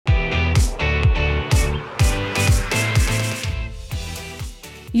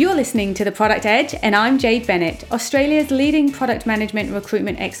You're listening to The Product Edge, and I'm Jade Bennett, Australia's leading product management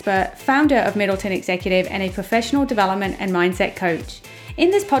recruitment expert, founder of Middleton Executive, and a professional development and mindset coach. In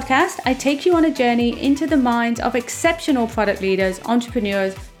this podcast, I take you on a journey into the minds of exceptional product leaders,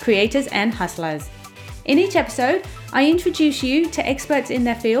 entrepreneurs, creators, and hustlers. In each episode, I introduce you to experts in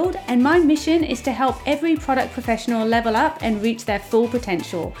their field, and my mission is to help every product professional level up and reach their full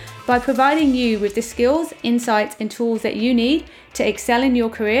potential by providing you with the skills, insights, and tools that you need to excel in your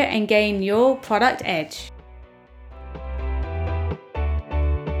career and gain your product edge.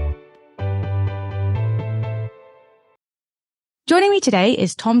 Joining me today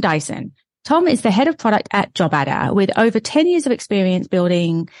is Tom Dyson. Tom is the head of product at JobAdder with over 10 years of experience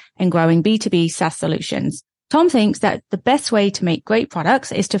building and growing B2B SaaS solutions. Tom thinks that the best way to make great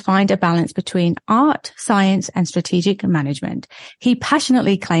products is to find a balance between art, science, and strategic management. He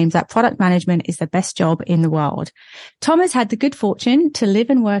passionately claims that product management is the best job in the world. Tom has had the good fortune to live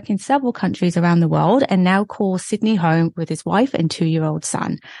and work in several countries around the world and now calls Sydney home with his wife and 2-year-old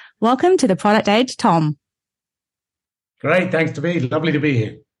son. Welcome to the Product Edge, Tom. Great. Thanks to be. Lovely to be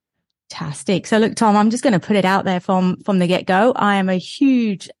here. Fantastic. So look, Tom, I'm just going to put it out there from the get-go. I am a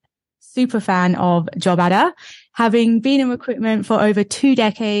huge super fan of JobAdder. Having been in recruitment for over 2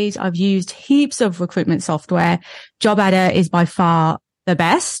 decades, I've used heaps of recruitment software. JobAdder is by far the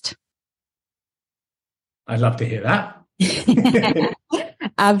best. I'd love to hear that.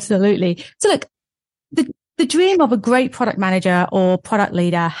 Absolutely. So look, the dream of a great product manager or product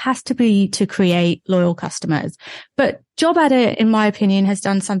leader has to be to create loyal customers. But JobAdder, in my opinion, has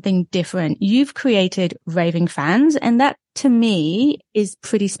done something different. You've created raving fans, and that to me is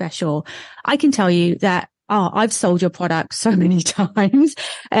pretty special. I can tell you that I've sold your product so many times.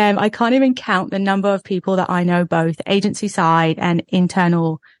 I can't even count the number of people that I know, both agency side and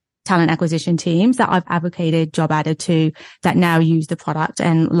internal talent acquisition teams, that I've advocated JobAdder to, that now use the product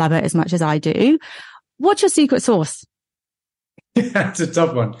and love it as much as I do. What's your secret sauce? That's a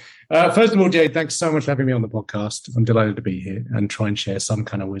tough one. First of all, Jade, thanks so much for having me on the podcast. I'm delighted to be here and try and share some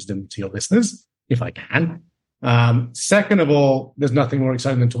kind of wisdom to your listeners, if I can. Second of all, there's nothing more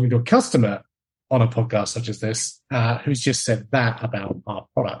exciting than talking to a customer on a podcast such as this, who's just said that about our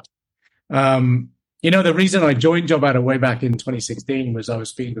product. The reason I joined JobAdder way back in 2016 was I was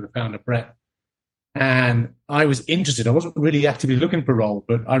speaking to the founder, Brett, and I was interested. I wasn't really actively looking for a role,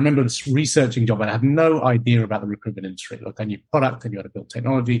 but I remember researching JobAdder. I had no idea about the recruitment industry. Look, I knew product, I knew how to build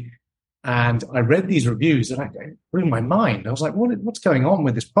technology, and I read these reviews and it blew my mind. I was like, what's going on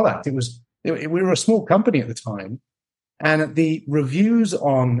with this product? We were a small company at the time, and the reviews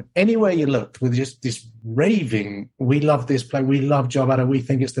on anywhere you looked were just this raving. We love this play. We love JobAdder. We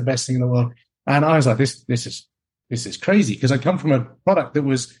think it's the best thing in the world. And I was like, this is crazy, because I come from a product that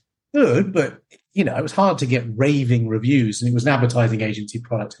was good, but it was hard to get raving reviews, and it was an advertising agency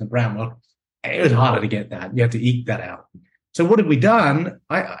product in the brand world. It was harder to get that. You had to eke that out. So what have we done?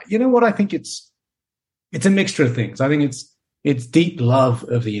 I think it's a mixture of things. I think it's deep love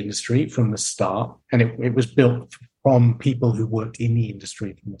of the industry from the start, and it was built from people who worked in the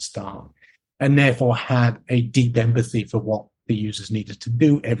industry from the start, and therefore had a deep empathy for what the users needed to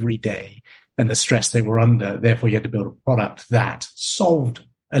do every day and the stress they were under. Therefore, you had to build a product that solved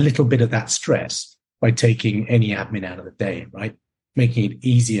a little bit of that stress by taking any admin out of the day, right? Making it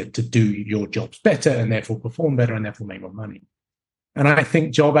easier to do your jobs better and therefore perform better and therefore make more money. And I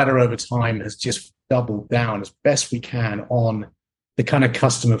think JobAdder over time has just doubled down as best we can on the kind of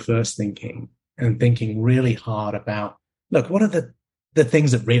customer first thinking, and thinking really hard about, look, what are the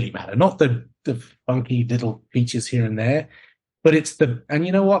things that really matter? Not the funky little features here and there, but it's and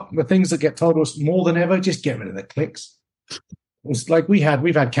you know what? The things that get told us more than ever, just get rid of the clicks. It's like we've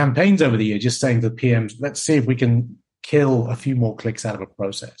had campaigns over the year just saying to the PMs, let's see if we can kill a few more clicks out of a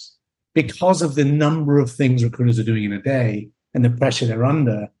process. Because of the number of things recruiters are doing in a day and the pressure they're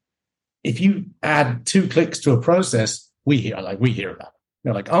under, if you add 2 clicks to a process, we hear about it.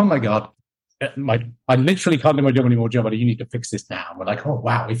 They're like, oh my God, I literally can't do my job anymore, JobAdder, you need to fix this now. And we're like, oh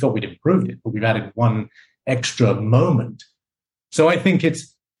wow, we thought we'd improved it, but we've added 1 extra moment. So I think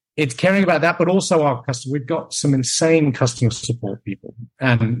it's caring about that, but also our customer. We've got some insane customer support people,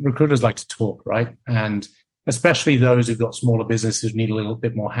 and recruiters like to talk, right? And especially those who've got smaller businesses who need a little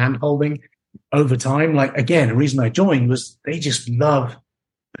bit more hand-holding over time. Like, again, the reason I joined was they just love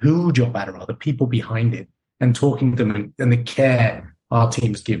who JobAdder are, the people behind it, and talking to them and the care our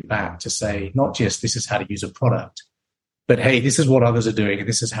teams give back to say, not just this is how to use a product, but hey, this is what others are doing, and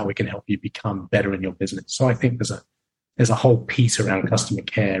this is how we can help you become better in your business. So I think there's a whole piece around customer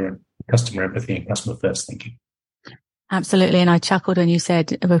care and customer empathy and customer first thinking. Absolutely. And I chuckled when you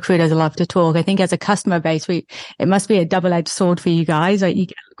said recruiters love to talk. I think as a customer base, it must be a double-edged sword for you guys. Like, you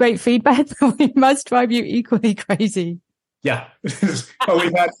get great feedback, but we must drive you equally crazy. Yeah. Well,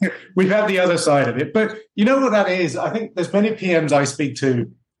 we've had the other side of it, but you know what that is? I think there's many PMs I speak to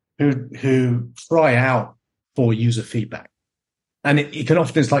who cry out for user feedback. And it can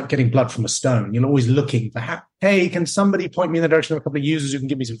often, it's like getting blood from a stone. You're always looking for, hey, can somebody point me in the direction of a couple of users who can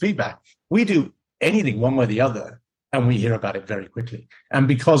give me some feedback? We do anything one way or the other, and we hear about it very quickly. And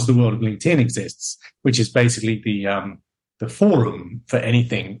because the world of LinkedIn exists, which is basically the forum for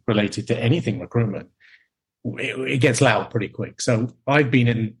anything related to anything recruitment, it gets loud pretty quick. So I've been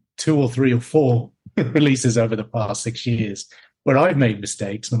in 2 or 3 or 4 releases over the past 6 years where I've made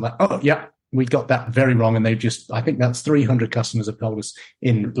mistakes, and I'm like, oh, yeah, we got that very wrong. And I think that's 300 customers have told us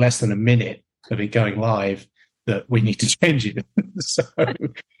in less than a minute of it going live that we need to change it. So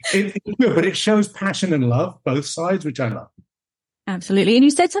but it shows passion and love, both sides, which I love. Absolutely. And you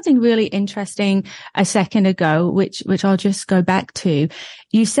said something really interesting a second ago, which I'll just go back to.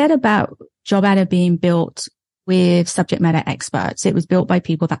 You said about JobAdder being built with subject matter experts. It was built by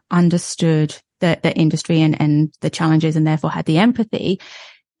people that understood the industry and the challenges, and therefore had the empathy.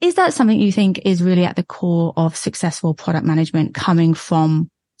 Is that something you think is really at the core of successful product management, coming from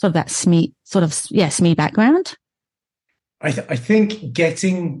sort of that SME background? I think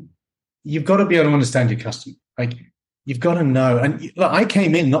you've got to be able to understand your customer. Like, you've got to know. And look, I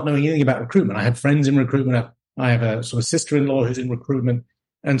came in not knowing anything about recruitment. I had friends in recruitment. I have a sort of sister-in-law who's in recruitment.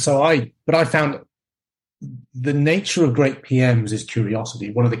 And so I found the nature of great PMs is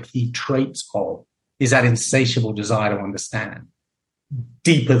curiosity. One of the key traits is that insatiable desire to understand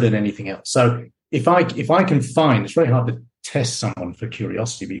deeper than anything else. So if I can find, it's very hard to test someone for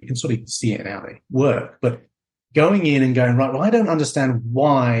curiosity, but you can sort of see it in how they work. But going in and going, right, well, I don't understand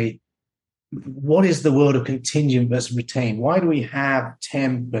why. What is the world of contingent versus retain? Why do we have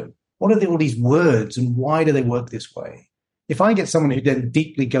temp? But what are all these words, and why do they work this way? If I get someone who then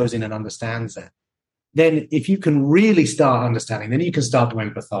deeply goes in and understands that, then if you can really start understanding, then you can start to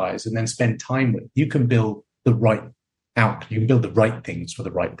empathize and then spend time with. You can build the right out. You can build the right things for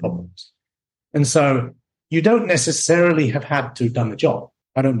the right problems. And so you don't necessarily have had to have done the job.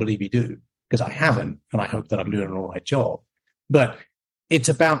 I don't believe you do, because I haven't, and I hope that I'm doing an all right job. But it's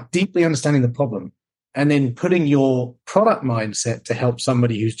about deeply understanding the problem and then putting your product mindset to help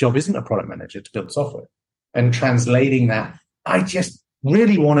somebody whose job isn't a product manager to build software, and translating that. I just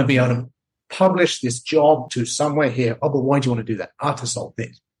really want to be able to publish this job to somewhere here. Oh, but why do you want to do that? To solve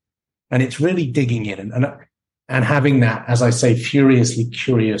this. And it's really digging in and having that, as I say, furiously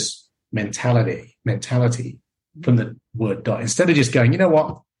curious mentality from the word dot. Instead of just going, you know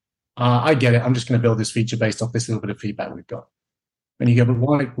what? I get it. I'm just going to build this feature based off this little bit of feedback we've got. And you go, but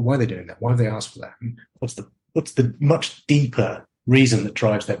why are they doing that? Why have they asked for that? And what's the much deeper reason that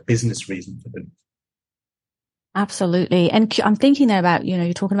drives that business reason for them? Absolutely. And I'm thinking there about,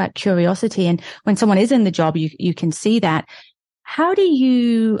 you're talking about curiosity, and when someone is in the job, you can see that. How do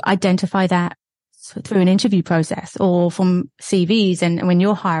you identify that through an interview process or from CVs and when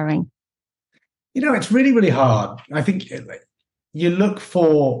you're hiring? It's really, really hard. I think you look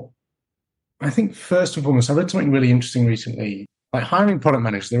for, first and foremost, I read something really interesting recently. Like hiring product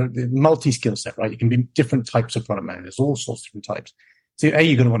managers, they're multi-skill set, right? You can be different types of product managers, all sorts of different types. So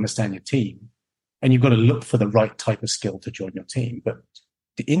you've got to understand your team, and you've got to look for the right type of skill to join your team. But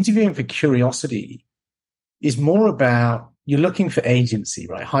the interviewing for curiosity is more about, you're looking for agency,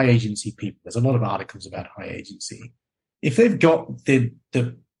 right? High agency people. There's a lot of articles about high agency. If they've got the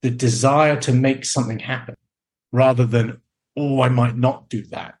desire to make something happen, rather than, I might not do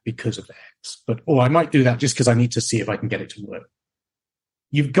that because of X, but, I might do that just because I need to see if I can get it to work.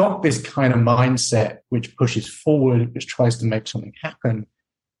 You've got this kind of mindset which pushes forward, which tries to make something happen.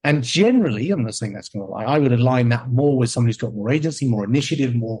 And generally, I'm not saying that's going to lie, I would align that more with somebody who's got more agency, more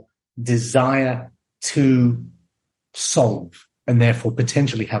initiative, more desire to solve, and therefore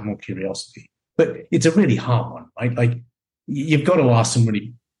potentially have more curiosity. But it's a really hard one, right? Like, you've got to ask some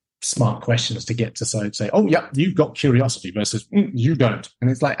really smart questions to get to say, oh, yeah, you've got curiosity versus you don't. And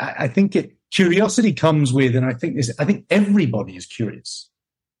it's like, I think curiosity comes with, and I think everybody is curious.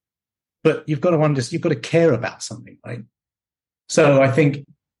 But you've got to you've got to care about something, right? So I think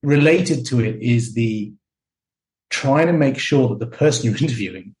related to it is the trying to make sure that the person you're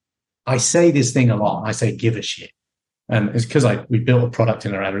interviewing, I say this thing a lot. I say, give a shit. And it's because we built a product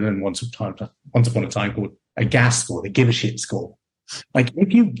in our admin once upon a time called a gas score, the give a shit score. Like,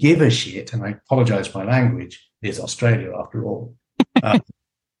 if you give a shit, and I apologize for my language, it is Australia after all.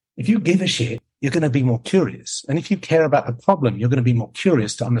 If you give a shit, you're going to be more curious. And if you care about the problem, you're going to be more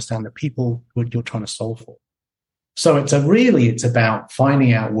curious to understand the people who you're trying to solve for. So it's about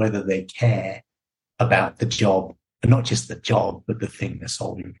finding out whether they care about the job, and not just the job, but the thing they're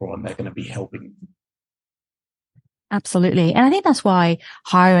solving for, and they're going to be helping. Absolutely. And I think that's why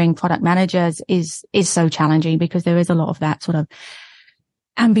hiring product managers is so challenging, because there is a lot of that sort of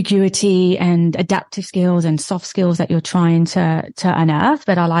ambiguity and adaptive skills and soft skills that you're trying to unearth.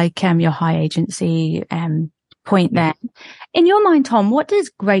 But I like your high agency point there. In your mind, Tom, what does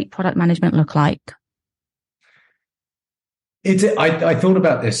great product management look like? I thought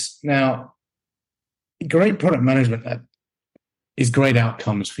about this. Now, great product management is great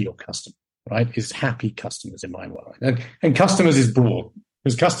outcomes for your customer, right? Is happy customers in my world. And customers is broad,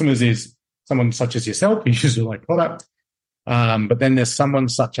 because customers is someone such as yourself who uses my product. But then there's someone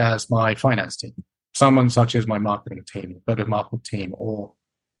such as my finance team, someone such as my marketing team, go-to-market team, or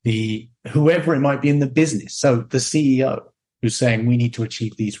whoever it might be in the business. So the CEO who's saying we need to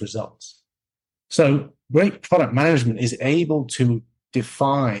achieve these results. So great product management is able to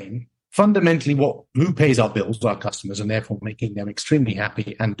define fundamentally who pays our bills, our customers, and therefore making them extremely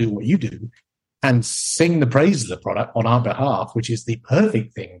happy and do what you do, and sing the praises of the product on our behalf, which is the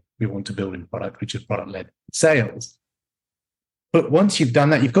perfect thing we want to build in product, which is product-led sales. But once you've done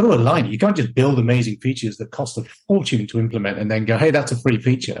that, you've got to align it. You can't just build amazing features that cost a fortune to implement and then go, hey, that's a free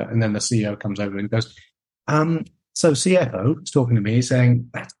feature. And then the CEO comes over and goes, so CFO is talking to me saying,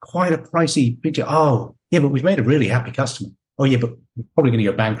 that's quite a pricey feature. Oh, yeah, but we've made a really happy customer. Oh, yeah, but we're probably going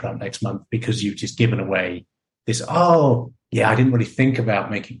to go bankrupt next month because you've just given away this. Oh, yeah, I didn't really think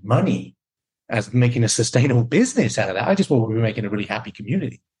about making money as making a sustainable business out of that. I just thought we were making a really happy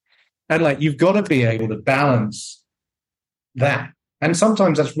community. And like, you've got to be able to balance that. And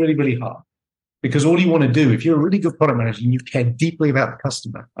sometimes that's really, really hard, because all you want to do, if you're a really good product manager and you care deeply about the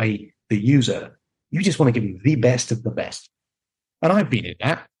customer, i.e. the user, you just want to give them the best of the best. And I've been in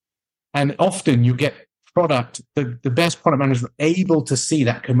that. And often you get the best product managers are able to see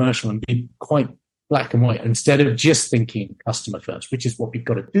that commercial and be quite black and white instead of just thinking customer first, which is what we've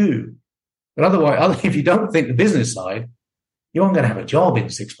got to do. But otherwise, if you don't think the business side, you aren't going to have a job in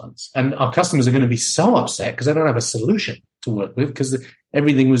 6 months. And our customers are going to be so upset because they don't have a solution to work with, because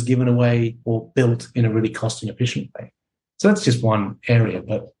everything was given away or built in a really cost efficient way. So that's just one area,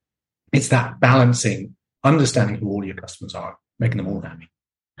 but it's that balancing, understanding who all your customers are, making them all happy.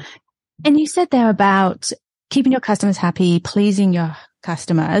 And you said there about keeping your customers happy, pleasing your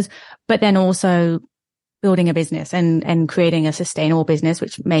customers, but then also building a business and creating a sustainable business,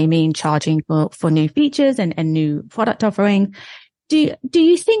 which may mean charging for new features and new product offering. Do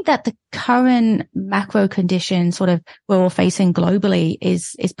you think that the current macro condition sort of we're all facing globally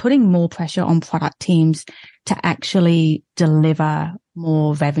is putting more pressure on product teams to actually deliver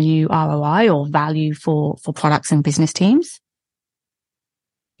more revenue ROI or value for products and business teams?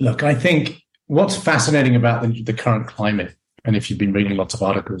 Look, I think what's fascinating about the current climate, and if you've been reading lots of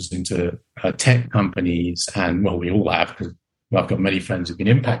articles into tech companies, and well, we all have, because I've got many friends who've been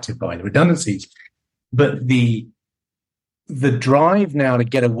impacted by the redundancies, but the drive now to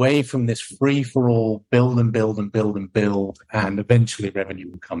get away from this free-for-all build and build and build and build, and eventually revenue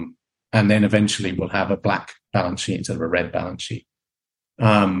will come, and then eventually we'll have a black balance sheet instead of a red balance sheet.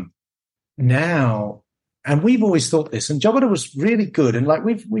 Now, and we've always thought this, and JobAdder was really good, and like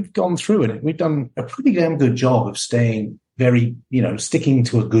we've gone through it. We've done a pretty damn good job of staying very, sticking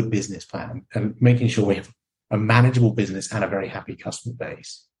to a good business plan and making sure we have a manageable business and a very happy customer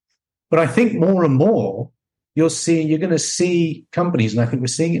base. But I think more and more you're going to see companies, and I think we're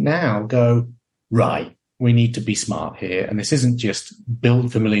seeing it now, go, right, we need to be smart here. And this isn't just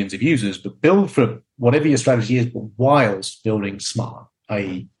build for millions of users, but build for whatever your strategy is, but whilst building smart,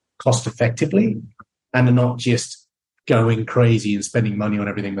 i.e. cost effectively, and not just going crazy and spending money on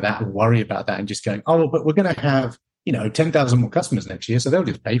everything without worry about that and just going, oh, but we're going to have, 10,000 more customers next year, so they'll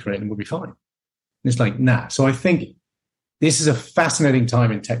just pay for it and we'll be fine. And it's like, nah. So I think this is a fascinating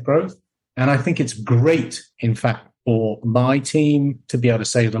time in tech growth. And I think it's great, in fact, for my team to be able to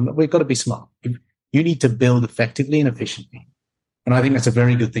say to them, we've got to be smart. You need to build effectively and efficiently. And I think that's a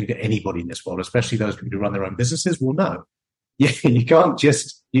very good thing to anybody in this world, especially those people who run their own businesses will know. Yeah, you can't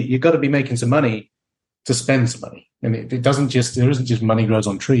just, you've got to be making some money to spend some money. And there isn't just money grows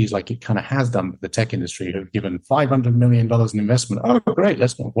on trees like it kind of has done with the tech industry, who've given $500 million in investment. Oh, great.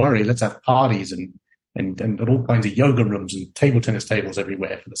 Let's not worry. Let's have parties and all kinds of yoga rooms and table tennis tables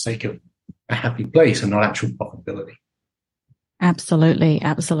everywhere for the sake of a happy place and not actual profitability. Absolutely.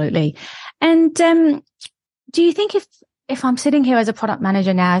 Absolutely. And, do you think if I'm sitting here as a product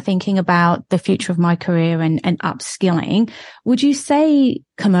manager now thinking about the future of my career and upskilling, would you say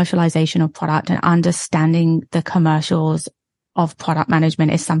commercialization of product and understanding the commercials of product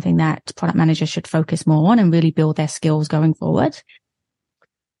management is something that product managers should focus more on and really build their skills going forward?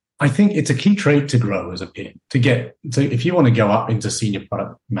 I think it's a key trait to grow as a PM. So if you want to go up into senior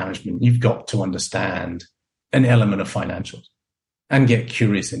product management, you've got to understand an element of financials and get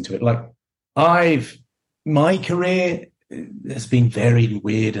curious into it. Like my career has been varied and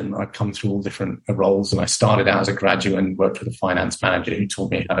weird, and I've come through all different roles. And I started out as a graduate and worked with a finance manager who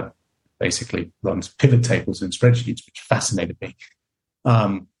taught me how to basically run pivot tables and spreadsheets, which fascinated me.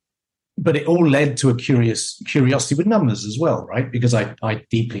 But it all led to a curiosity with numbers as well, right? Because I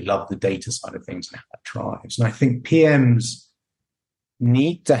deeply love the data side of things and how that drives. And I think PMs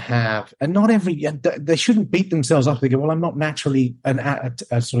need to have, and they shouldn't beat themselves up. They go, well, I'm not naturally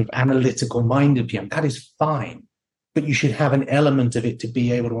a sort of analytical minded PM. That is fine. But you should have an element of it to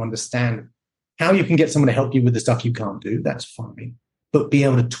be able to understand how you can get someone to help you with the stuff you can't do. That's fine. But be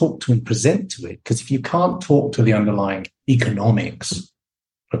able to talk to and present to it. Because if you can't talk to the underlying economics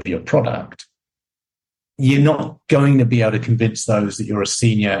of your product, you're not going to be able to convince those that you're a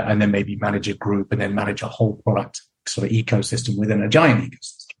senior and then maybe manage a group and then manage a whole product sort of ecosystem within a giant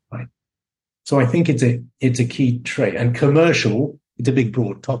ecosystem, right? So I think it's a key trait. And commercial, it's a big,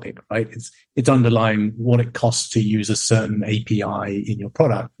 broad topic, right? It's underlying what it costs to use a certain API in your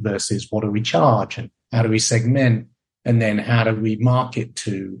product versus what do we charge and how do we segment, and then how do we market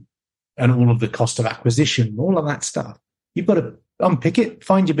to, and all of the cost of acquisition, all of that stuff. You've got to unpick it,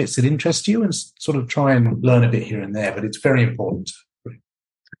 find your bits that interest you, and sort of try and learn a bit here and there. But it's very important.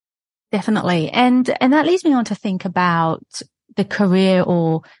 Definitely. And that leads me on to think about the career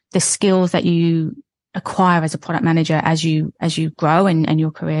or the skills that you acquire as a product manager as you grow and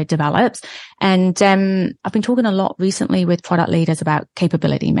your career develops. And I've been talking a lot recently with product leaders about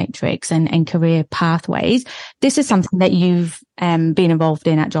capability matrix and career pathways. This is something that you've been involved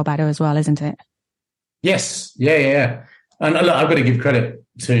in at JobAdder as well, isn't it? Yes. Yeah. And look, I've got to give credit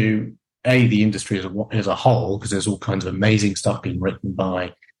to the industry as a whole, because there's all kinds of amazing stuff being written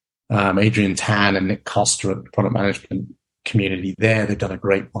by Adrian Tan and Nick Costa at the product management community there. They've done a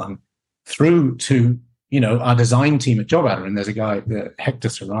great one through to, our design team at JobAdder. And there's a guy, Hector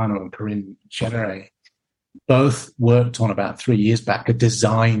Serrano and Corinne Genere, both worked on about 3 years back a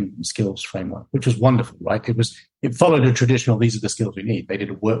design skills framework, which was wonderful, right? It followed a traditional, these are the skills we need. They did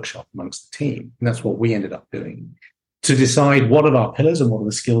a workshop amongst the team. And that's what we ended up doing, to decide what are our pillars and what are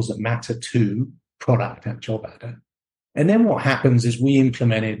the skills that matter to product at JobAdder. And then what happens is we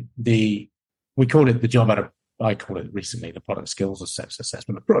implemented we called it the JobAdder, I call it recently the product skills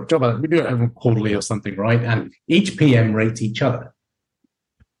assessment. JobAdder, we do it every quarterly or something, right? And each PM rates each other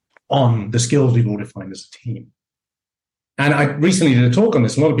on the skills we've all defined as a team. And I recently did a talk on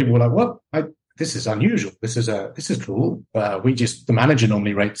this. A lot of people were like, what? This is unusual. This is cool. The manager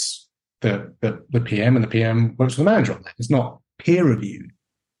normally rates the PM, and the PM works with the manager on that. It's not peer reviewed.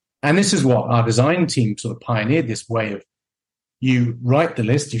 And this is what our design team sort of pioneered, this way of, you write the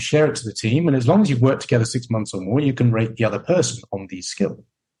list, you share it to the team, and as long as you've worked together 6 months or more, you can rate the other person on these skills.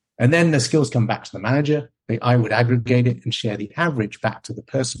 And then the skills come back to the manager. I would aggregate it and share the average back to the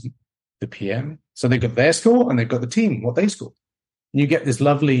person, the PM. So they've got their score and they've got the team, what they scored. And you get this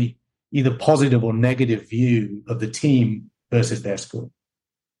lovely, either positive or negative view of the team versus their score.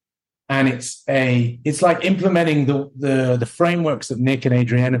 And it's like implementing the frameworks that Nick and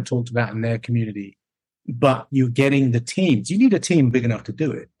Adrienne have talked about in their community, but you're getting the teams. You need a team big enough to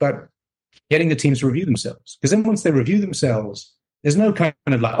do it, but getting the teams to review themselves. Because then once they review themselves, there's no kind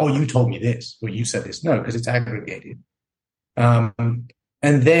of like, oh, you told me this, or you said this. No, because it's aggregated. And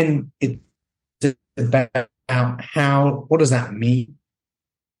then it's about what does that mean?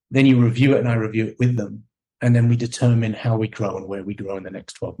 Then you review it and I review it with them. And then we determine how we grow and where we grow in the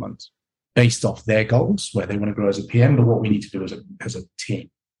next 12 months based off their goals, where they want to grow as a PM, but what we need to do as a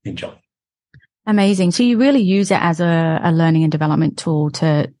team in job. Amazing. So you really use it as a learning and development tool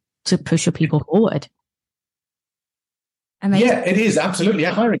to push your people forward. Amazing. Yeah, it is. Absolutely.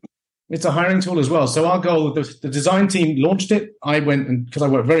 Hiring. It's a hiring tool as well. So our goal, the design team launched it. I went, and because I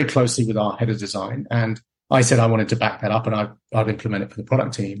work very closely with our head of design, and I said I wanted to back that up, and I'd implement it for the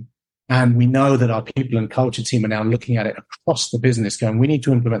product team. And we know that our people and culture team are now looking at it across the business, going, we need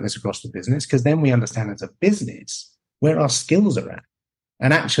to implement this across the business, because then we understand as a business where our skills are at.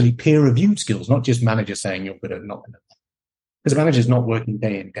 And actually peer-reviewed skills, not just managers saying you're good at not good at that. Because the manager's not working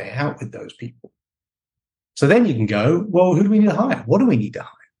day in, day out with those people. So then you can go, well, who do we need to hire? What do we need to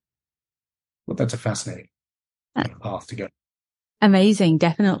hire? Well, that's a fascinating path to go. Amazing,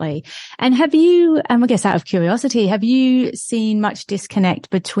 definitely. And have you, I guess out of curiosity, have you seen much disconnect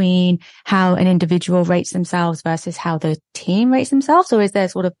between how an individual rates themselves versus how the team rates themselves? Or is there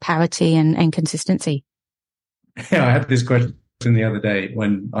sort of parity and consistency? Yeah, I had this question the other day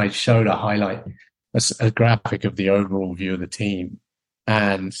when I showed a highlight, a graphic of the overall view of the team.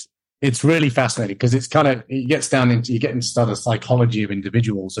 And it's really fascinating because it's kind of, you get into the psychology of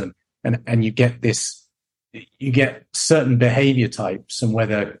individuals and you get certain behavior types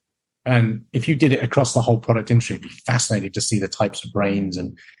and if you did it across the whole product industry, it'd be fascinating to see the types of brains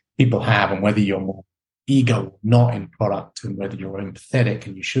and people have and whether you're more ego or not in product and whether you're empathetic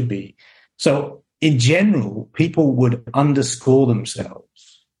and you should be. So in general, people would underscore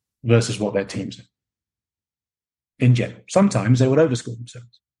themselves versus what their teams do. In general, sometimes they would overscore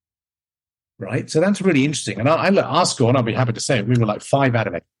themselves. Right. So that's really interesting. And our score, and I'll be happy to say it, we were like 5 out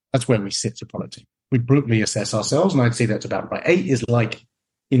of 8. That's where we sit as a product team. We brutally assess ourselves, and I'd say that's about right. 8 is like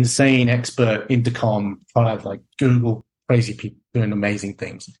insane expert intercom product, like Google, crazy people doing amazing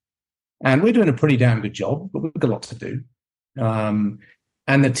things. And we're doing a pretty damn good job, but we've got a lot to do. And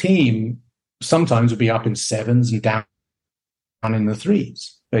the team sometimes would be up in 7s and down in the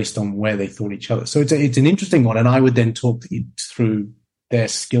 3s based on where they thought each other. So it's an interesting one. And I would then talk through their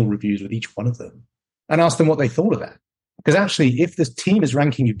skill reviews with each one of them and ask them what they thought of that. Because actually, if the team is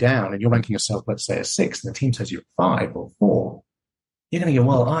ranking you down and you're ranking yourself, let's say, a 6, and the team says you're 5 or 4, you're going to go,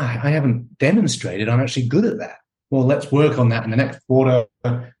 well, I haven't demonstrated I'm actually good at that. Well, let's work on that in the next quarter.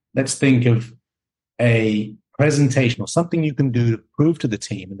 Let's think of a presentation or something you can do to prove to the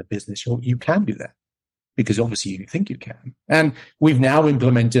team and the business you can do that, because obviously you think you can. And we've now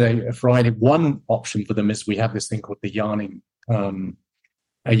implemented a Friday. One option for them is we have this thing called the yarning,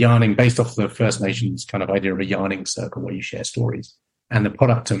 a yarning based off the First Nations kind of idea of a yarning circle where you share stories. And the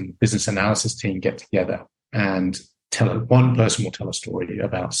product and business analysis team get together and one person will tell a story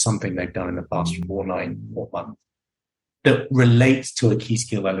about something they've done in the past 4 months that relates to a key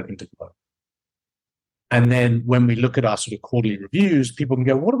skill element of growth. And then when we look at our sort of quarterly reviews, people can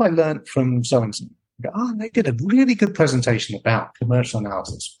go, what have I learned from so-and-so? Go, they did a really good presentation about commercial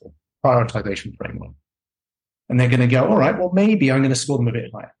analysis or prioritization framework. And they're going to go, all right, well, maybe I'm going to score them a bit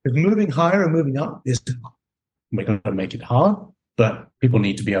higher. Because moving higher and moving up we're going to make it hard, but people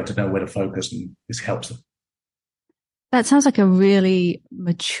need to be able to know where to focus, and this helps them. That sounds like a really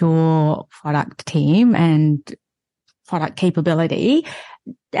mature product team and product capability.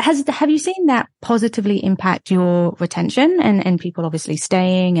 Have you seen that positively impact your retention and people obviously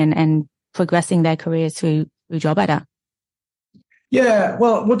staying and progressing their careers through JobAdder? Yeah,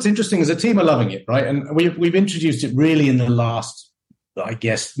 well, what's interesting is the team are loving it, right? And we've introduced it really in the last, I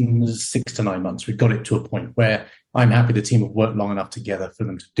guess, 6 to 9 months. We've got it to a point where I'm happy the team have worked long enough together for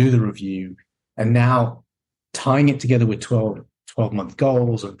them to do the review, and now tying it together with 12-month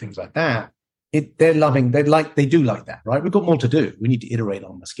goals and things like that. They do like that, right? We've got more to do. We need to iterate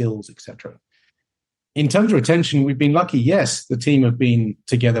on the skills, etc. In terms of retention, we've been lucky. Yes, the team have been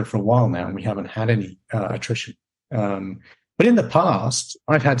together for a while now, and we haven't had any attrition. But in the past,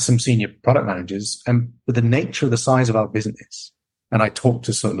 I've had some senior product managers, and with the nature of the size of our business, and I talk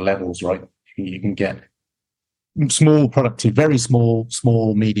to certain levels, right? You can get small product, very small,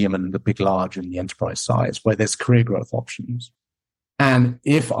 medium, and the big, large, and the enterprise size, where there's career growth options. And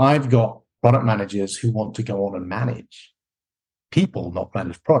if I've got product managers who want to go on and manage people, not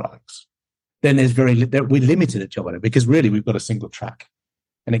manage products, then we're limited at JobAdder, because really we've got a single track,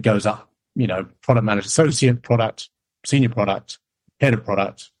 and it goes up, product manager, associate product, senior product, head of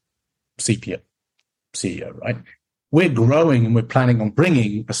product, CPO, CEO, right? We're growing and we're planning on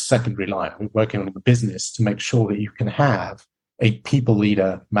bringing a secondary line. We're working on the business to make sure that you can have a people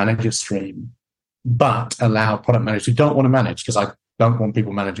leader manager stream, but allow product managers who don't want to manage, because I don't want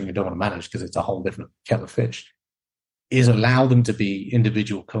people managing who don't want to manage, because it's a whole different kettle of fish, is allow them to be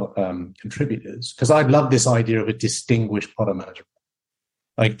individual contributors. Because I love this idea of a distinguished product manager.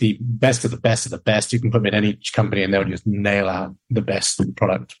 Like the best of the best of the best. You can put them in any company and they'll just nail out the best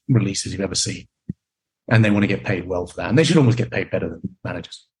product releases you've ever seen. And they want to get paid well for that. And they should almost get paid better than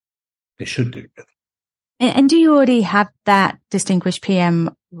managers. They should do. And do you already have that distinguished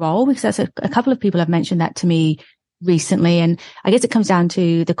PM role? Because that's a couple of people have mentioned that to me recently. And I guess it comes down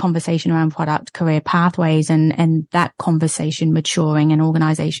to the conversation around product career pathways and that conversation maturing and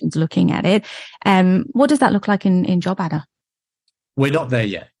organizations looking at it. What does that look like in JobAdder? We're not there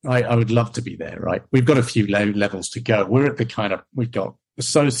yet. I would love to be there, right? We've got a few levels to go. We're at the we've got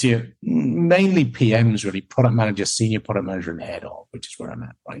associate, mainly PMs, really, product manager, senior product manager, and head of, which is where I'm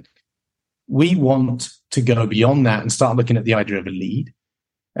at, right? We want to go beyond that and start looking at the idea of a lead.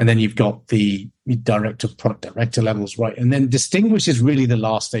 And then you've got the director, product director levels, right? And then distinguish is really the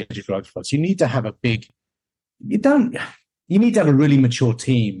last stage of growth for us. You need to have you need to have a really mature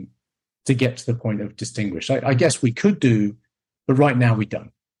team to get to the point of distinguish. I guess we could do, but right now we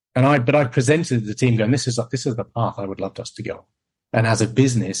don't. But I presented to the team going, this is the path I would love us to go. And as a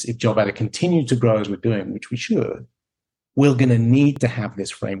business, if JobAdder continues to grow as we're doing, which we should, we're going to need to have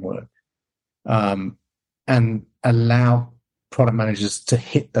this framework, and allow product managers to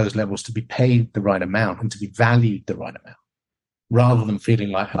hit those levels, to be paid the right amount and to be valued the right amount, rather than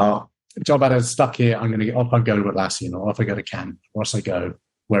feeling like, oh, JobAdder is stuck here. I'm going to get off. I go to Atlassian, or off I go to Canva, or else I go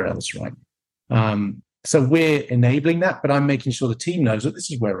where else, right? So we're enabling that, but I'm making sure the team knows that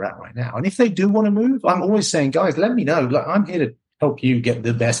this is where we're at right now. And if they do want to move, I'm always saying, guys, let me know. Like, I'm here to help you get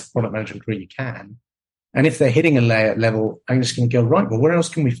the best product management career you can. And if they're hitting a level, I'm just going to go, right, well, where else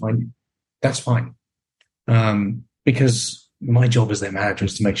can we find you? That's fine. Because my job as their manager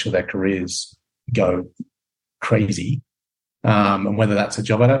is to make sure their careers go crazy. And whether that's a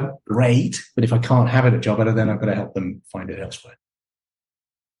JobAdder, great. But if I can't have it at JobAdder, then I've got to help them find it elsewhere.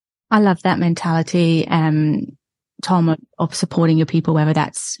 I love that mentality, Tom, of supporting your people, whether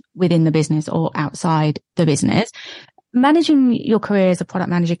that's within the business or outside the business. Managing your career as a product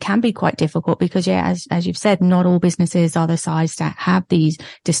manager can be quite difficult because, as you've said, not all businesses are the size to have these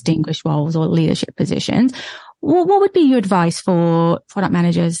distinguished roles or leadership positions. What would be your advice for product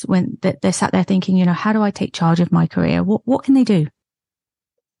managers when they're sat there thinking, how do I take charge of my career? What can they do?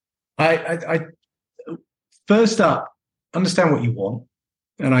 I first up, understand what you want.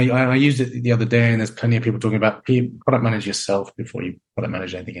 And I used it the other day, and there's plenty of people talking about product manage yourself before you product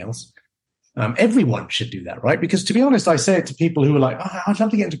manage anything else. Everyone should do that, right? Because to be honest, I say it to people who are like, oh, I'd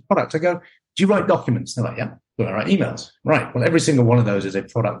love to get into product. I go, do you write documents? They're like, yeah. Do I write emails? Right. Well, every single one of those is a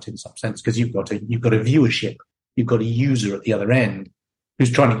product in some sense, because you've got a viewership. You've got a user at the other end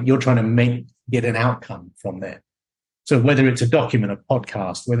you're trying to get an outcome from there. So whether it's a document, a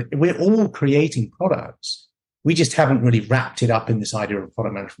podcast, we're all creating products. We just haven't really wrapped it up in this idea of a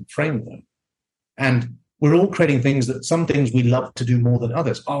product management framework. And we're all creating things some things we love to do more than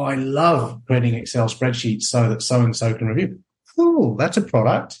others. Oh, I love creating Excel spreadsheets so that so-and-so can review. Oh, that's a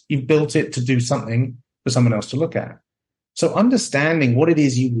product. You've built it to do something for someone else to look at. So understanding what it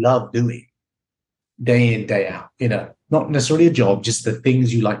is you love doing day in, day out, not necessarily a job, just the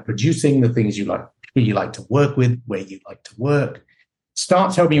things you like producing, the things you like to work with, where you like to work,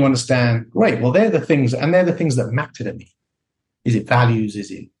 starts helping you understand, great, well, they're the things that matter to me. Is it values?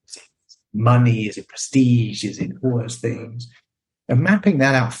 Is it money? Is it prestige? Is it all those things? And mapping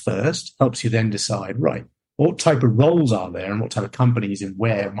that out first helps you then decide, right, what type of roles are there and what type of companies and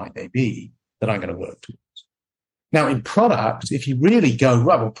where might they be that I'm going to work towards. Now, in product, if you really go,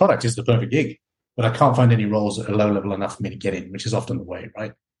 right, well, product is the perfect gig, but I can't find any roles that are low level enough for me to get in, which is often the way,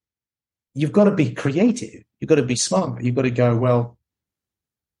 right? You've got to be creative. You've got to be smart. You've got to go, well,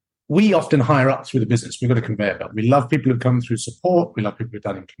 we often hire up through the business. We've got a conveyor belt. We love people who come through support. We love people who've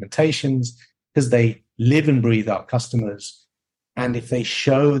done implementations because they live and breathe our customers. And if they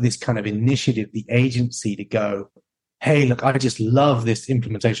show this kind of initiative, the agency to go, hey, look, I just love this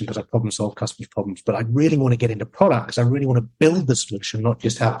implementation because I problem solve customers' problems, but I really want to get into product because I really want to build the solution, not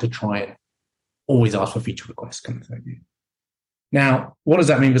just have to try and always ask for feature requests kind of thing. Now, what does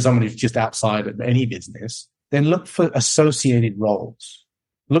that mean for someone who's just outside of any business? Then look for associated roles.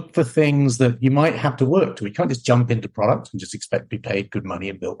 Look for things that you might have to work to. You can't just jump into products and just expect to be paid good money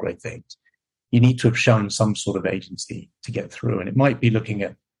and build great things. You need to have shown some sort of agency to get through. And it might be looking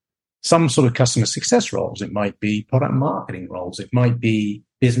at some sort of customer success roles. It might be product marketing roles. It might be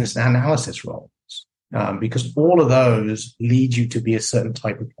business analysis roles, because all of those lead you to be a certain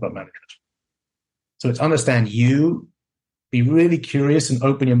type of product manager. So it's understand you, be really curious and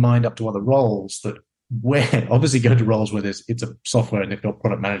open your mind up to other roles that where obviously go to roles where it's a software and they've got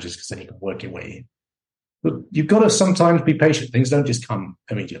product managers because then you can work your way in. But you've got to sometimes be patient. Things don't just come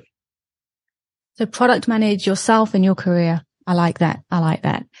immediately. So product manage yourself and your career. I like that.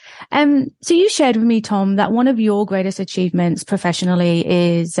 So you shared with me, Tom, that one of your greatest achievements professionally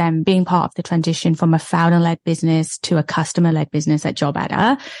is being part of the transition from a founder-led business to a customer-led business at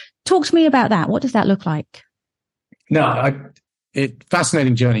JobAdder. Talk to me about that. What does that look like? No,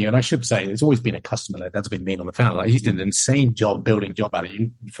 fascinating journey. And I should say, it's always been a customer-led. That's been me on the founder. I used to do an insane job building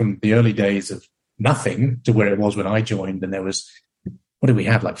JobAdder from the early days of nothing to where it was when I joined. And there was, what did we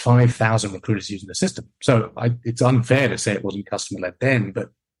have? Like 5,000 recruiters using the system. So it's unfair to say it wasn't customer-led then, but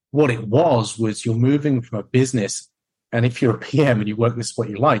what it was you're moving from a business. And if you're a PM and you work, this is what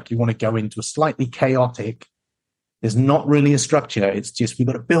you like, you want to go into a slightly chaotic, there's not really a structure. It's just, we've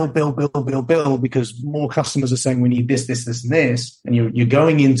got to build because more customers are saying we need this, and this. And you're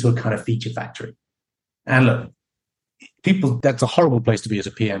going into a kind of feature factory. And look, that's a horrible place to be as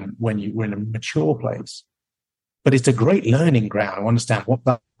a PM when we're in a mature place. But it's a great learning ground to understand what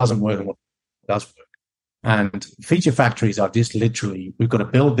doesn't work and what does work. And feature factories are just literally, we've got to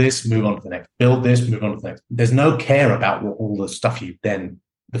build this, move on to the next, build this, move on to the next. There's no care about what all the stuff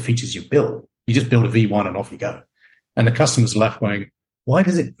the features you build. You just build a V1 and off you go. And the customer's left going, why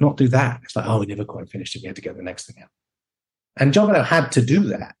does it not do that? It's like, oh, we never quite finished it. We had to get the next thing out. And JobAdder had to do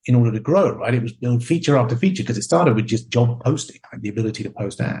that in order to grow, right? It was build feature after feature because it started with just job posting, like the ability to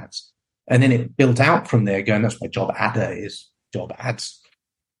post ads. And then it built out from there going, that's why JobAdder is job ads.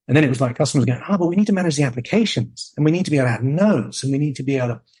 And then it was like customers going, but we need to manage the applications and we need to be able to add notes and we need to be able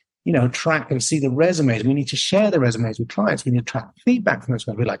to, track and see the resumes. We need to share the resumes with clients. We need to track feedback from those.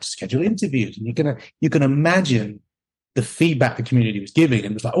 We like to schedule interviews. And you can imagine the feedback the community was giving.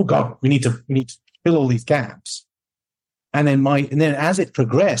 And it was like, oh God, we need to fill all these gaps. And then as it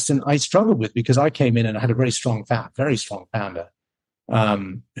progressed, and I struggled with, because I came in and I had a very strong founder,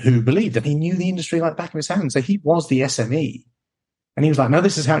 who believed that he knew the industry like the back of his hand. So he was the SME. And he was like, no,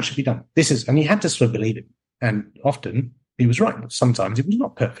 this is how it should be done. And he had to sort of believe it. And often he was right. Sometimes it was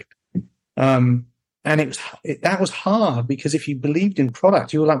not perfect. And that was hard because if you believed in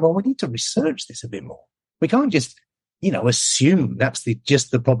product, you were like, well, we need to research this a bit more. We can't just, assume that's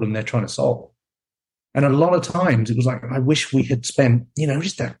just the problem they're trying to solve. And a lot of times it was like, I wish we had spent,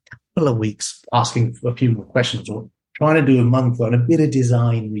 just a couple of weeks asking for a few more questions or trying to do a month on a bit of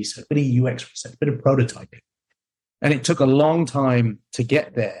design research, a bit of UX research, a bit of prototyping. And it took a long time to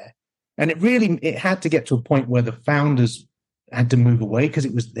get there. And it had to get to a point where the founders had to move away because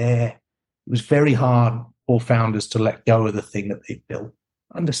it was there. It was very hard for founders to let go of the thing that they built,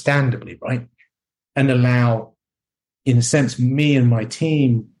 understandably, right? And allow, in a sense, me and my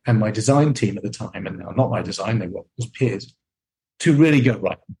team and my design team at the time, and now not my design, they were as peers, to really go,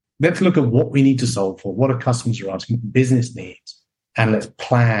 right, let's look at what we need to solve for, what our customers are asking, what business needs, and let's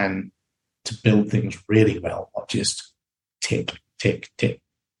plan to build things really well, not just tick, tick, tick.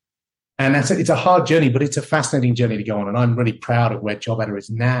 And it's a hard journey, but it's a fascinating journey to go on. And I'm really proud of where JobAdder is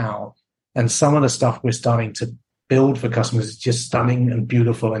now. And some of the stuff we're starting to build for customers is just stunning and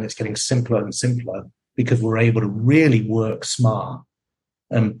beautiful. And it's getting simpler and simpler because we're able to really work smart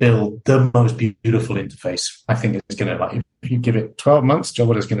and build the most beautiful interface. I think it's going to, if you give it 12 months,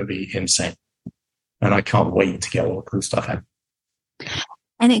 JobAdder is going to be insane. And I can't wait to get all the cool stuff out.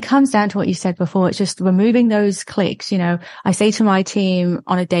 And it comes down to what you said before. It's just removing those clicks. I say to my team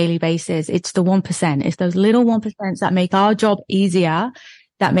on a daily basis, it's the 1%. It's those little 1% that make our job easier,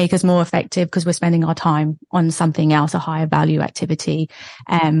 that make us more effective because we're spending our time on something else, a higher value activity,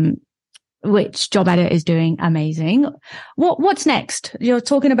 which JobAdder is doing amazing. What's next? You're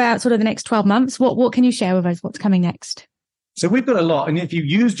talking about sort of the next 12 months. What can you share with us? What's coming next? So we've got a lot. And if you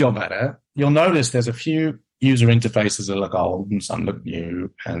use JobAdder, you'll notice there's a few user interfaces that look old and some look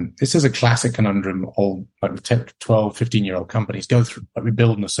new. And this is a classic conundrum all like 10, 12, 15-year-old companies go through. Like we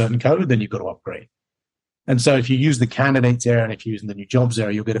build in a certain code, then you've got to upgrade. And so if you use the candidates area and if you're using the new jobs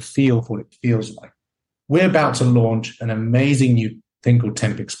area, you'll get a feel for what it feels like. We're about to launch an amazing new thing called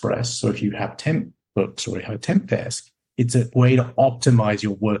Temp Express. So if you have temp books or you have a temp desk, it's a way to optimize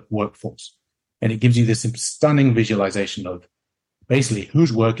your workforce. And it gives you this stunning visualization of basically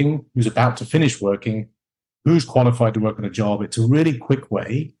who's working, who's about to finish working, who's qualified to work on a job. It's a really quick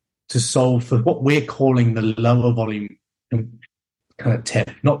way to solve for what we're calling the lower volume kind of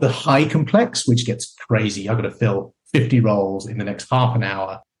temp, not the high complex, which gets crazy. I've got to fill 50 roles in the next half an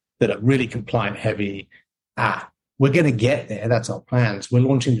hour that are really compliant heavy. We're going to get there. That's our plans. We're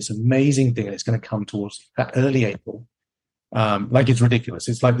launching this amazing thing and it's going to come towards early April. It's ridiculous.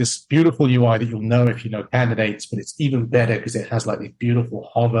 It's like this beautiful UI that you'll know if you know candidates, but it's even better because it has like these beautiful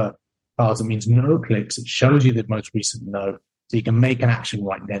hover cards. It means no clicks. It shows you the most recent note. So you can make an action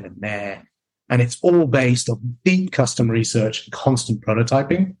right then and there. And it's all based on deep custom research and constant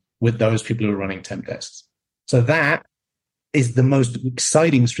prototyping with those people who are running temp desks. So that is the most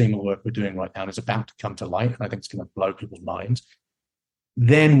exciting stream of work we're doing right now. And it's about to come to light. And I think it's going to blow people's minds.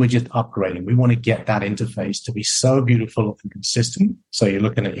 Then we're just upgrading. We want to get that interface to be so beautiful and consistent. So you're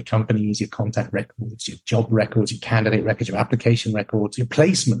looking at your companies, your contact records, your job records, your candidate records, your application records, your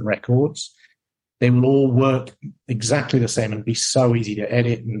placement records. They will all work exactly the same and be so easy to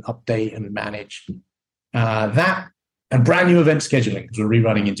edit and update and manage. That and brand new event scheduling because we're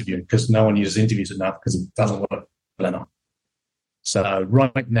rerunning interviewing because no one uses interviews enough because it doesn't work well enough. So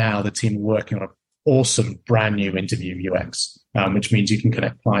right now the team are working on an awesome brand new interview UX, which means you can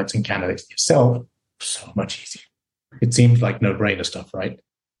connect clients and candidates yourself so much easier. It seems like no-brainer stuff, right?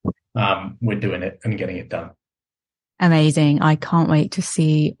 We're doing it and getting it done. Amazing. I can't wait to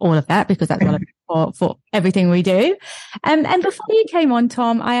see all of that because that's what I'm for everything we do. And before you came on,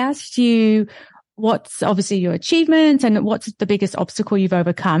 Tom, I asked you what's obviously your achievements and what's the biggest obstacle you've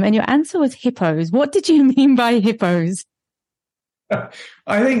overcome? And your answer was hippos. What did you mean by hippos?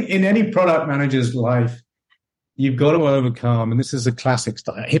 I think in any product manager's life, you've got to overcome, and this is a classic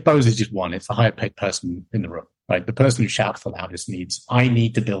style. Hippos is just one. It's the higher paid person in the room, right? The person who shouts the loudest needs, I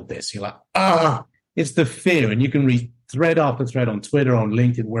need to build this. You're like, it's the fear. And you can read thread after thread on Twitter, on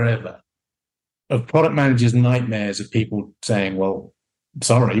LinkedIn, wherever, of product managers' nightmares of people saying, well,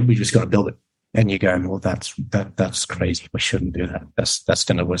 sorry, we just got to build it. And you're going, well, that's crazy. We shouldn't do that. That's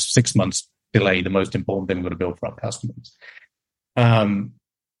going to 6 months delay the most important thing we've got to build for our customers. And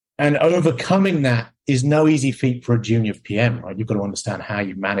overcoming that is no easy feat for a junior PM, right? You've got to understand how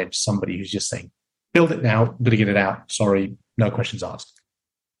you manage somebody who's just saying, build it now, I'm going to get it out. Sorry, no questions asked.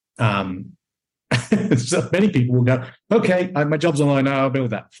 So many people will go, okay, my job's online now, I'll build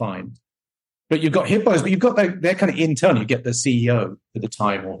that, fine. But you've got hippos, but you've got their kind of internal. You get the CEO at the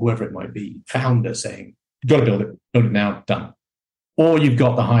time or whoever it might be, founder saying, you've got to build it now, done. Or you've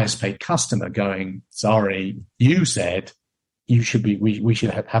got the highest paid customer going, sorry, you said we should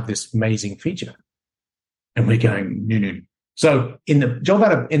have this amazing feature. And we're going, no. So in the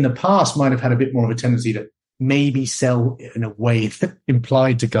JobAdder in the past might have had a bit more of a tendency to maybe sell in a way that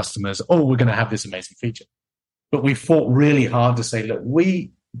implied to customers, oh, we're going to have this amazing feature. But we fought really hard to say, look,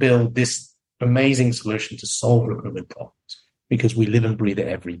 we build this amazing solution to solve recruitment problems because we live and breathe it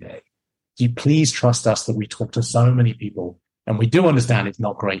every day. Do you please trust us that we talk to so many people, and we do understand it's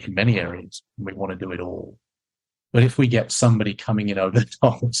not great in many areas, and we want to do it all. But if we get somebody coming in over the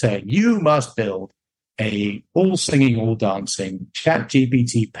top and saying, you must build a all singing, all dancing, chat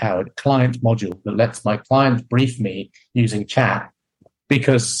GPT powered client module that lets my client brief me using chat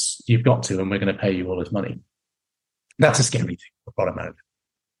because you've got to, and we're going to pay you all this money. That's a scary thing for product manager.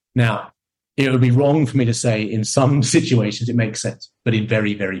 Now, it would be wrong for me to say in some situations it makes sense, but in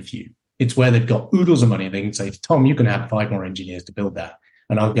very, very few. It's where they've got oodles of money and they can say, Tom, you can have 5 more engineers to build that.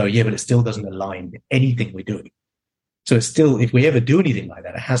 And I'll go, yeah, but it still doesn't align with anything we're doing. So it's still, if we ever do anything like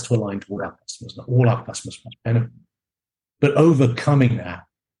that, it has to align to all our customers. Not all our customers must benefit. But overcoming that,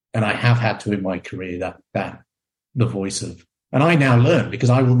 and I have had to in my career, that the voice of, and I now learn because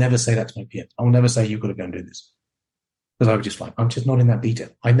I will never say that to my PM. I will never say, you've got to go and do this. Because I was just like, I'm just not in that detail.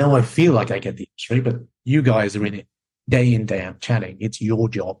 I know I feel like I get the industry, but you guys are in it day in, day out chatting. It's your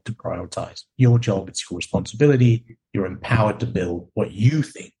job to prioritize. Your job, it's your responsibility. You're empowered to build what you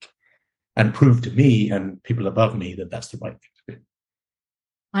think and prove to me and people above me that that's the right thing to do.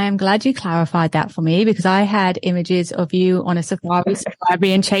 I am glad you clarified that for me because I had images of you on a safari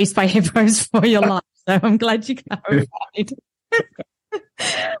being chased by hippos for your life. So I'm glad you clarified.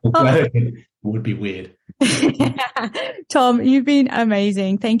 It would be weird. Yeah. Tom, you've been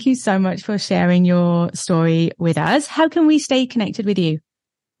amazing. Thank you so much for sharing your story with us. How can we stay connected with you?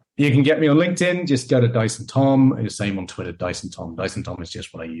 You can get me on LinkedIn. Just go to Dyson Tom. It's the same on Twitter, Dyson Tom. Dyson Tom is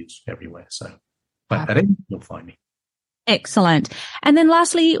just what I use everywhere. So type that in, you'll find me. Excellent. And then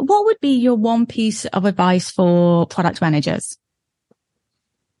lastly, what would be your one piece of advice for product managers?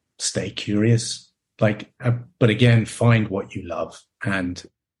 Stay curious. But again, find what you love. And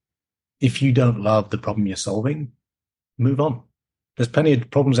if you don't love the problem you're solving, move on. There's plenty of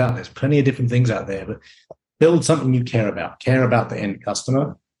problems out there. There's plenty of different things out there, but build something you care about the end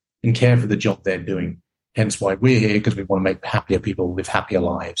customer and care for the job they're doing. Hence why we're here, because we want to make happier people live happier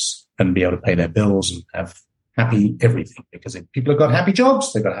lives and be able to pay their bills and have happy everything. Because if people have got happy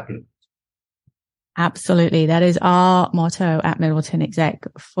jobs, they've got happy lives. Absolutely. That is our motto at Middleton Exec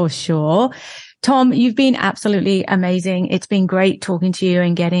for sure. Tom, you've been absolutely amazing. It's been great talking to you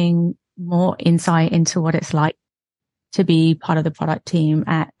and getting more insight into what it's like to be part of the product team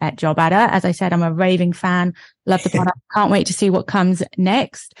at JobAdder. As I said, I'm a raving fan. Love the product. Can't wait to see what comes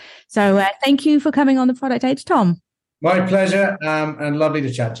next. So thank you for coming on the Product Edge, Tom. My pleasure, and lovely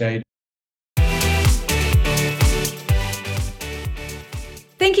to chat, Jade.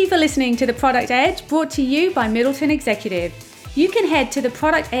 Thank you for listening to The Product Edge, brought to you by Middleton Executive. You can head to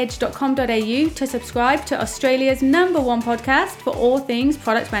theproductedge.com.au to subscribe to Australia's #1 podcast for all things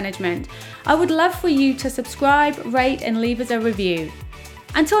product management. I would love for you to subscribe, rate, and leave us a review.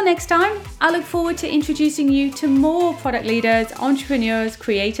 Until next time, I look forward to introducing you to more product leaders, entrepreneurs,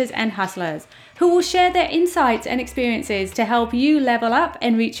 creators, and hustlers who will share their insights and experiences to help you level up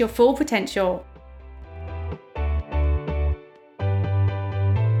and reach your full potential.